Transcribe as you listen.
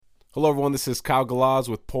Hello, everyone. This is Kyle Galaz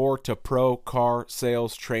with Pour to Pro Car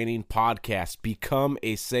Sales Training Podcast. Become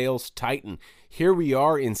a sales titan. Here we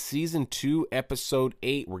are in Season 2, Episode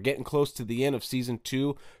 8. We're getting close to the end of Season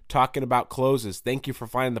 2, talking about closes. Thank you for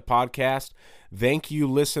finding the podcast. Thank you,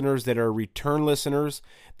 listeners that are return listeners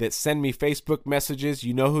that send me Facebook messages.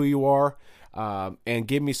 You know who you are. And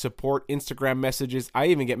give me support, Instagram messages. I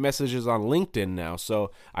even get messages on LinkedIn now,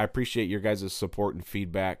 so I appreciate your guys' support and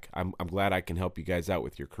feedback. I'm glad I can help you guys out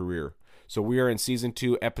with your career. So we are in Season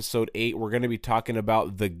 2, Episode 8. We're going to be talking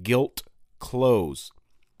about the guilt close.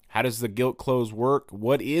 How does the guilt close work?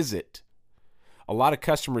 What is it? A lot of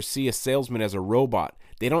customers see a salesman as a robot.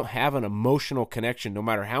 They don't have an emotional connection. No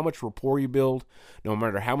matter how much rapport you build, no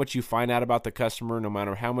matter how much you find out about the customer, no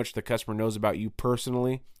matter how much the customer knows about you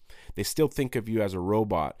personally, they still think of you as a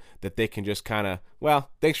robot that they can just kind of, well,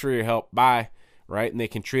 thanks for your help, bye, right? And they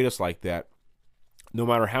can treat us like that. No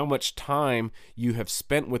matter how much time you have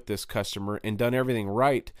spent with this customer and done everything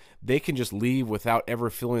right, they can just leave without ever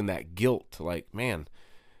feeling that guilt. Like, man,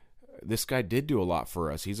 this guy did do a lot for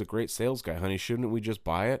us. He's a great sales guy, honey. Shouldn't we just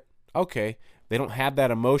buy it? Okay. They don't have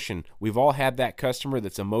that emotion. We've all had that customer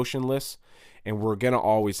that's emotionless, and we're going to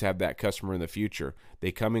always have that customer in the future.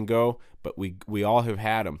 They come and go, but we all have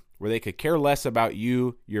had them where they could care less about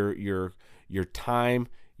you, your time,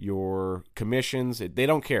 your commissions. They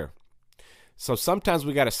don't care. So sometimes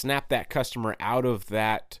we got to snap that customer out of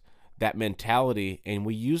that mentality, and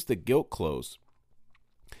we use the guilt close.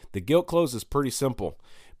 The guilt close is pretty simple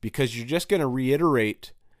because you're just going to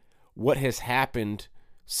reiterate what has happened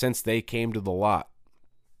since they came to the lot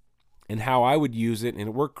and how I would use it, and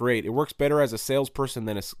it worked great. It works better as a salesperson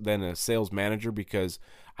than a sales manager because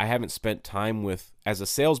I haven't spent time with, as a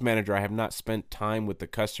sales manager, I have not spent time with the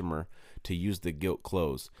customer to use the guilt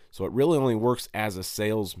close. So it really only works as a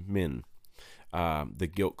salesman, the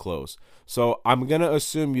guilt close. So I'm going to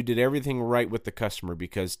assume you did everything right with the customer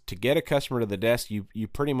because to get a customer to the desk, you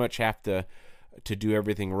pretty much have to do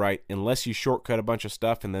everything right unless you shortcut a bunch of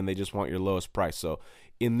stuff and then they just want your lowest price. So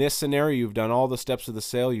in this scenario, you've done all the steps of the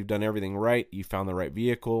sale. You've done everything right. You found the right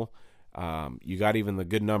vehicle. You got even the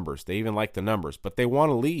good numbers. They even like the numbers, but they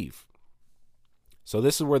want to leave. So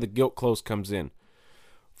this is where the guilt close comes in.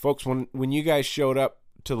 Folks, when you guys showed up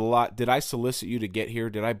to the lot, did I solicit you to get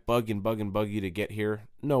here? Did I bug you to get here?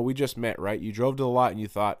 No, we just met, right? You drove to the lot and you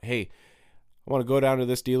thought, hey, I want to go down to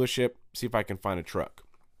this dealership, see if I can find a truck.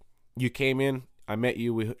 You came in, I met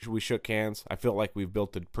you, we shook hands. I felt like we've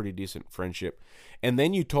built a pretty decent friendship. And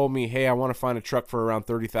then you told me, hey, I want to find a truck for around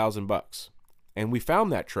 $30,000. And we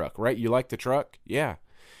found that truck, right? You like the truck? Yeah.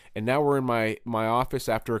 And now we're in my office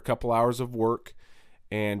after a couple hours of work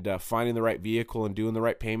and finding the right vehicle and doing the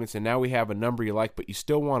right payments. And now we have a number you like, but you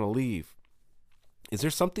still want to leave. Is there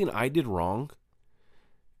something I did wrong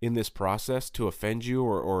in this process to offend you?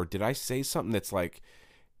 Or did I say something that's like,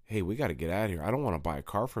 hey, we got to get out of here. I don't want to buy a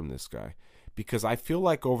car from this guy. Because I feel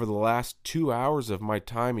like over the last 2 hours of my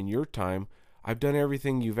time and your time, I've done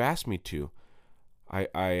everything you've asked me to.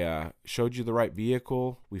 I showed you the right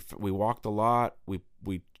vehicle. We walked a lot.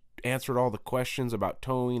 We answered all the questions about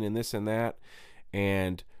towing and this and that,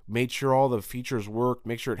 and made sure all the features worked.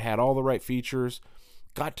 Make sure it had all the right features.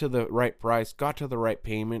 Got to the right price. Got to the right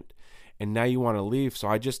payment. And now you want to leave. So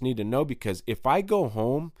I just need to know, because if I go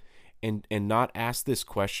home and not ask this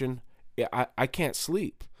question, I can't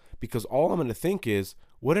sleep. Because all I'm going to think is,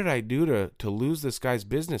 what did I do to lose this guy's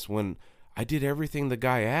business when I did everything the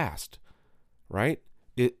guy asked, right?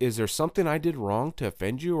 Is there something I did wrong to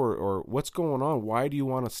offend you, or what's going on? Why do you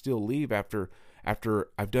want to still leave after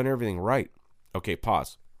I've done everything right? Okay,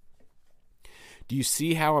 pause. Do you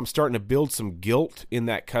see how I'm starting to build some guilt in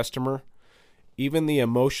that customer? Even the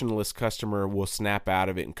emotionless customer will snap out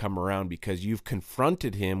of it and come around because you've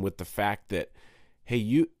confronted him with the fact that, hey,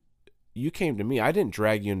 you came to me. I didn't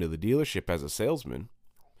drag you into the dealership as a salesman.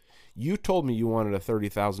 You told me you wanted a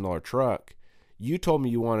 $30,000 truck. You told me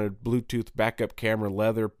you wanted Bluetooth backup camera,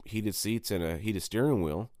 leather, heated seats, and a heated steering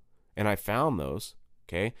wheel, and I found those.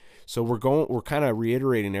 Okay, so we're kind of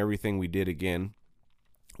reiterating everything we did again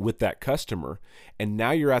with that customer, and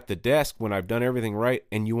now you're at the desk when I've done everything right,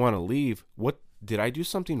 and you want to leave. What did I do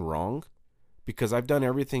something wrong? Because I've done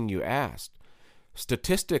everything you asked.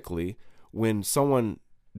 Statistically, when someone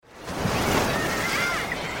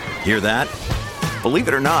Hear that? Believe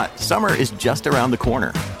it or not, summer is just around the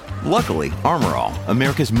corner. Luckily, Armor All,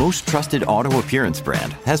 America's most trusted auto appearance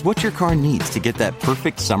brand, has what your car needs to get that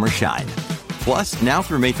perfect summer shine. Plus, now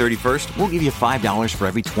through May 31st, we'll give you $5 for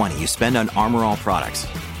every $20 you spend on Armor All products.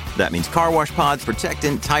 That means car wash pods,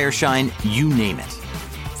 protectant, tire shine, you name it.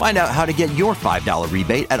 Find out how to get your $5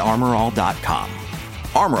 rebate at armorall.com.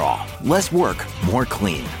 Armor All, less work, more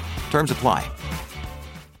clean. Terms apply.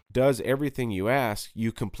 Does everything you ask,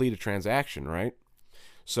 you complete a transaction, right?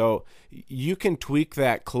 So you can tweak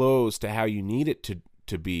that close to how you need it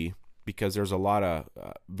to be, because there's a lot of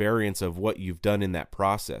variance of what you've done in that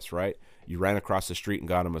process, right? You ran across the street and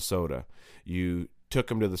got him a soda. You took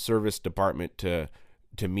him to the service department to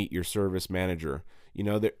meet your service manager. You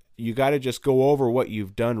know, that you got to just go over what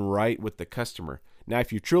you've done right with the customer. Now,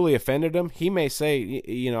 if you truly offended him, he may say,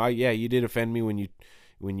 yeah, you did offend me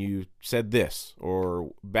when you said this,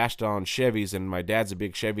 or bashed on Chevys, and my dad's a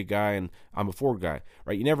big Chevy guy and I'm a Ford guy,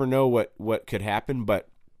 right? You never know what could happen, but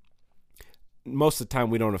most of the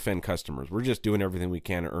time we don't offend customers. We're just doing everything we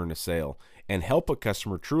can to earn a sale and help a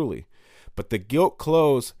customer truly. But the guilt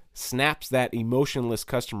close snaps that emotionless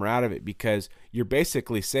customer out of it, because you're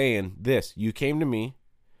basically saying this: you came to me,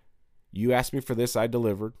 you asked me for this, I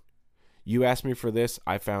delivered. You asked me for this,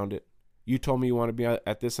 I found it. You told me you want to be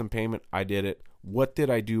at this in payment, I did it. What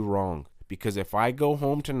did I do wrong? Because if I go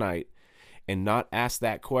home tonight and not ask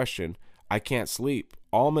that question, I can't sleep.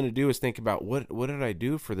 All I'm going to do is think about what did I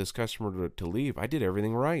do for this customer to leave? I did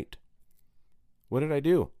everything right. What did I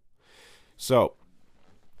do? So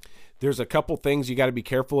there's a couple things you got to be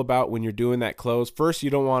careful about when you're doing that close. First, you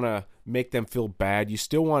don't want to make them feel bad. You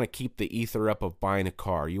still want to keep the ether up of buying a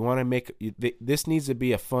car. You want to make this needs to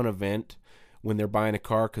be a fun event when they're buying a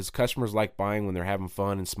car, because customers like buying when they're having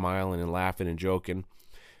fun and smiling and laughing and joking.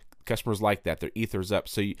 Customers like that. Their ether's up.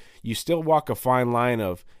 So you still walk a fine line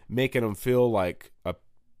of making them feel like a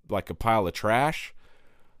pile of trash,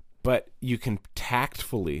 but you can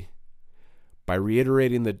tactfully, by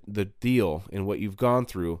reiterating the deal and what you've gone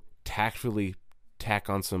through, tactfully tack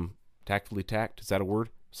on some, tactfully tact, is that a word?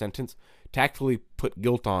 Sentence? Tactfully put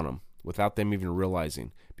guilt on them without them even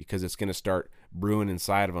realizing, because it's going to start brewing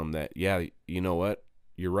inside of them that, yeah, you know what?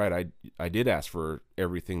 You're right. I did ask for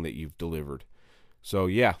everything that you've delivered. So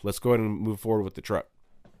yeah, let's go ahead and move forward with the truck.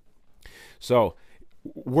 So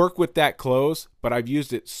work with that close, but I've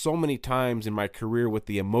used it so many times in my career with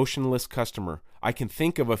the emotionless customer. I can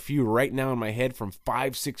think of a few right now in my head from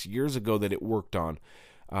 5-6 years ago that it worked on.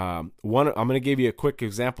 One, I'm going to give you a quick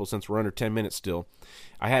example since we're under 10 minutes still.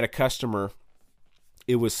 I had a customer.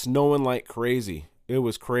 It was snowing like crazy. It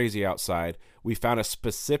was crazy outside. We found a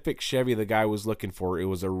specific Chevy the guy was looking for. It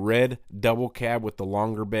was a red double cab with the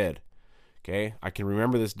longer bed. Okay, I can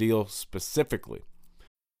remember this deal specifically.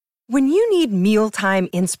 When you need mealtime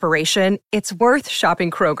inspiration, it's worth shopping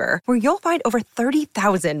Kroger, where you'll find over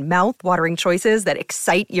 30,000 mouth-watering choices that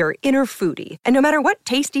excite your inner foodie. And no matter what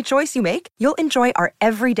tasty choice you make, you'll enjoy our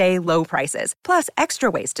everyday low prices, plus extra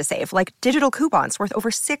ways to save, like digital coupons worth over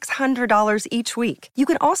 $600 each week. You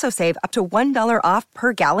can also save up to $1 off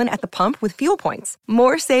per gallon at the pump with fuel points.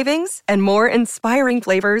 More savings and more inspiring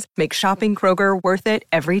flavors make shopping Kroger worth it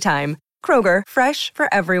every time. Kroger, fresh for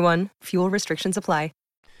everyone. Fuel restrictions apply.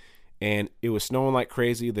 And it was snowing like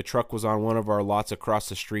crazy. The truck was on one of our lots across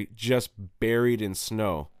the street, just buried in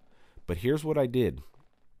snow. But here's what I did.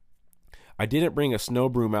 I didn't bring a snow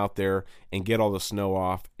broom out there and get all the snow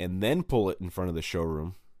off and then pull it in front of the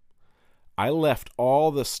showroom. I left all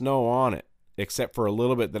the snow on it, except for a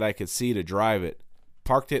little bit that I could see to drive it,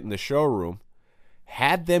 parked it in the showroom,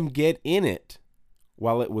 had them get in it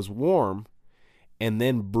while it was warm, and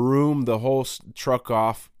then broom the whole truck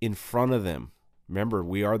off in front of them. Remember,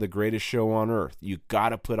 we are the greatest show on earth. You got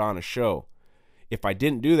to put on a show. If I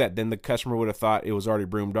didn't do that, then the customer would have thought it was already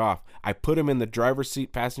broomed off. I put him in the driver's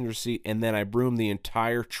seat, passenger seat, and then I broomed the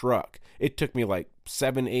entire truck. It took me like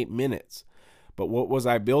 7-8 minutes. But what was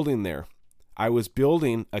I building there? I was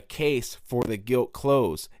building a case for the guilt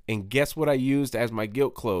close. And guess what I used as my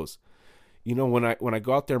guilt close? You know, when I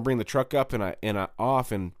go out there and bring the truck up and I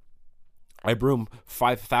broom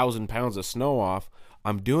 5,000 pounds of snow off,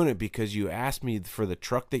 I'm doing it because you asked me for the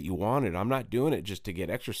truck that you wanted. I'm not doing it just to get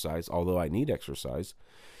exercise, although I need exercise,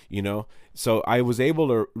 you know. So I was able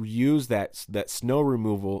to use that snow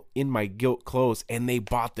removal in my guilt close, and they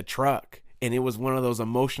bought the truck. And it was one of those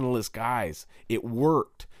emotionless guys. It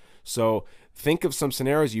worked. So think of some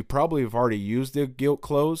scenarios. You probably have already used the guilt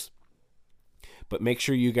close, but make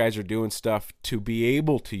sure you guys are doing stuff to be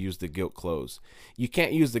able to use the guilt close. You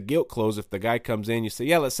can't use the guilt close if the guy comes in, you say,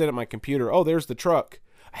 yeah, let's sit at my computer. Oh, there's the truck.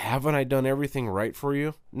 Haven't I done everything right for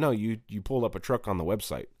you? No, you pulled up a truck on the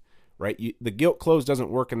website, right? The guilt close doesn't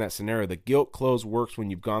work in that scenario. The guilt close works when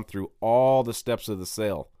you've gone through all the steps of the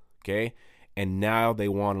sale, okay? And now they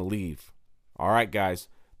want to leave. All right, guys,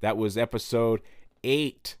 that was episode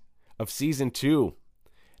 8 of season 2.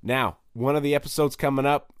 Now, one of the episodes coming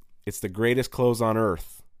up, it's the greatest close on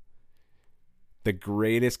earth. The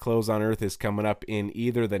greatest close on earth is coming up in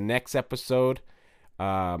either the next episode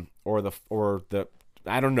or the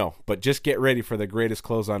I don't know, but just get ready for the greatest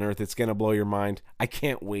clothes on earth. It's going to blow your mind. I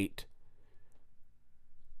can't wait.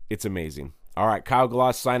 It's amazing. All right, Kyle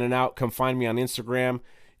Glass signing out. Come find me on Instagram,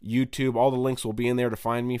 YouTube. All the links will be in there to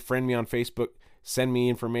find me. Friend me on Facebook. Send me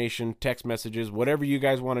information, text messages, whatever you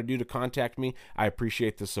guys want to do to contact me. I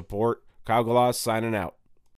appreciate the support. Kyle Glass signing out.